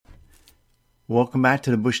Welcome back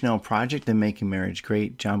to the Bushnell Project and Making Marriage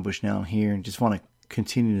Great. John Bushnell here, and just want to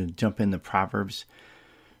continue to jump into Proverbs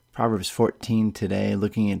 14 today,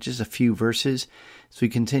 looking at just a few verses. So we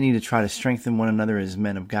continue to try to strengthen one another as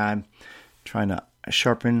men of God, trying to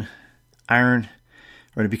sharpen iron,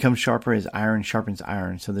 or to become sharper as iron sharpens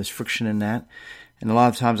iron. So there's friction in that. And a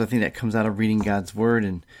lot of times I think that comes out of reading God's Word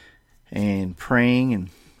and praying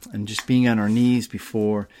and just being on our knees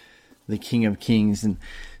before the King of Kings. And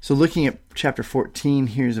so looking at chapter 14,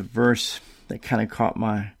 here's a verse that kind of caught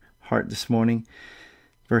my heart this morning.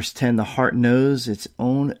 Verse 10, the heart knows its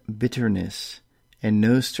own bitterness, and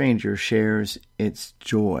no stranger shares its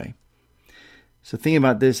joy. So think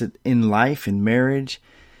about this in life, in marriage,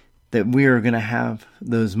 that we are going to have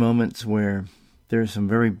those moments where there's some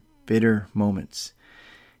very bitter moments.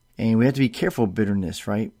 And we have to be careful of bitterness,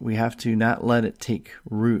 right? We have to not let it take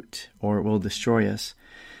root or it will destroy us.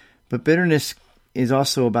 But bitterness is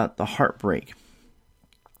also about the heartbreak.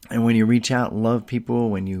 And when you reach out and love people,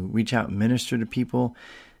 when you reach out and minister to people,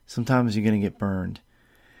 sometimes you're going to get burned.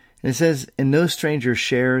 And it says, and no stranger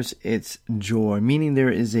shares its joy, meaning there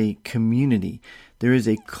is a community. There is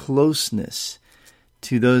a closeness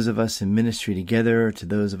to those of us in ministry together, to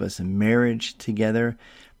those of us in marriage together,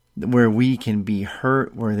 where we can be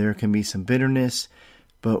hurt, where there can be some bitterness,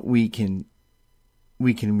 but we can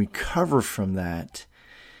recover from that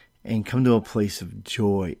and come to a place of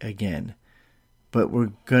joy again. But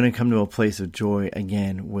we're going to come to a place of joy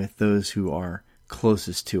again with those who are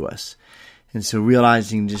closest to us. And so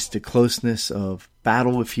realizing just the closeness of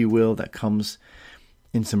battle, if you will, that comes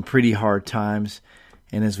in some pretty hard times.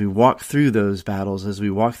 And as we walk through those battles, as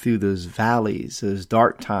we walk through those valleys, those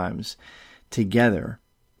dark times together,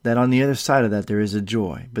 that on the other side of that there is a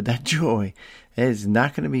joy. But that joy is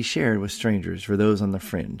not going to be shared with strangers, for those on the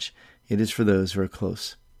fringe. It is for those who are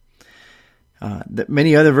close.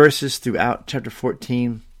 Many other verses throughout chapter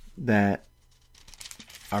 14 that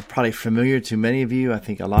are probably familiar to many of you. I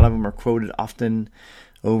think a lot of them are quoted often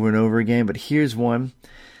over and over again. But here's one.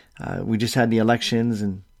 We just had the elections,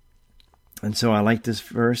 and so I like this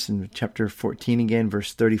verse in chapter 14 again,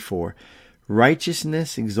 verse 34.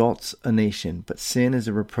 Righteousness exalts a nation, but sin is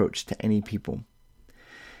a reproach to any people.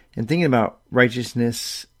 And thinking about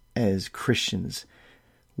righteousness as Christians,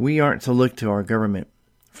 we aren't to look to our government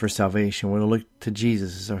for salvation. We're to look to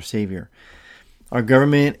Jesus as our Savior. Our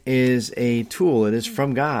government is a tool. It is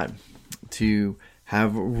from God to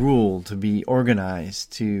have rule, to be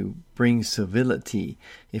organized, to bring civility,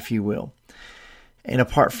 if you will. And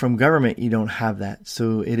apart from government, you don't have that.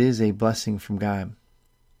 So it is a blessing from God.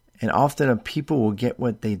 And often a people will get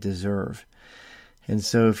what they deserve. And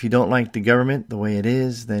so if you don't like the government the way it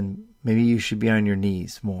is, then maybe you should be on your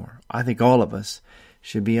knees more. I think all of us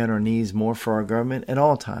should be on our knees more for our government at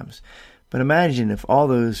all times. But imagine if all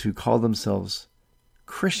those who call themselves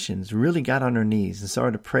Christians really got on their knees and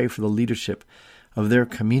started to pray for the leadership of their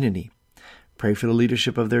community, pray for the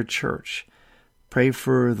leadership of their church, pray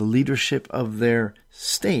for the leadership of their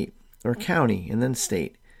state or county and then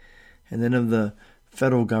state, and then of the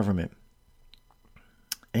federal government,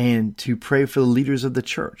 and to pray for the leaders of the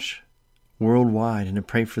church worldwide, and to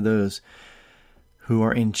pray for those who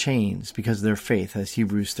are in chains because of their faith, as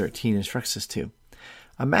Hebrews 13 instructs us to.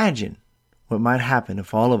 Imagine what might happen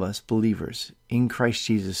if all of us believers in Christ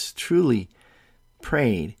Jesus truly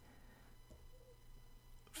prayed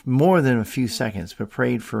more than a few seconds, but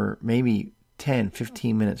prayed for maybe 10,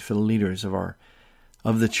 15 minutes for the leaders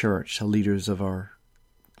of the church, the leaders of our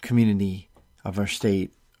community, of our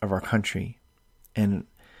state, of our country, and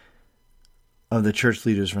of the church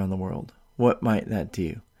leaders around the world. What might that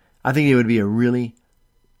do? I think it would be a really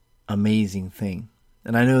amazing thing.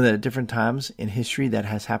 And I know that at different times in history that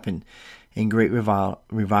has happened, and great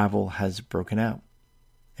revival has broken out.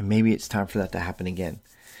 And maybe it's time for that to happen again.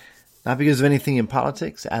 Not because of anything in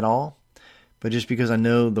politics at all, but just because I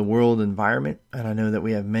know the world environment, and I know that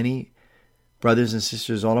we have many brothers and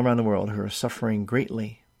sisters all around the world who are suffering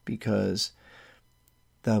greatly because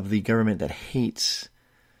of the government that hates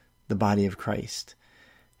the body of Christ.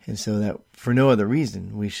 And so that for no other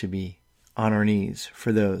reason, we should be on our knees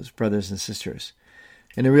for those brothers and sisters.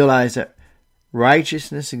 And to realize that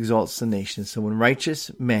righteousness exalts the nation. So when righteous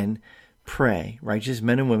men pray, righteous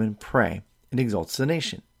men and women pray, it exalts the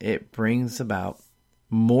nation. It brings about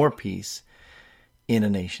more peace in a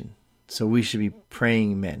nation. So we should be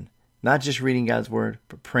praying men, not just reading God's word,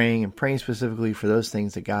 but praying, and praying specifically for those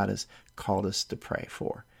things that God has called us to pray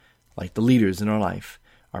for, like the leaders in our life,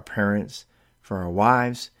 our parents, for our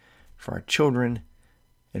wives, for our children,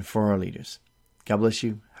 and for our leaders. God bless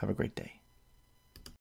you. Have a great day.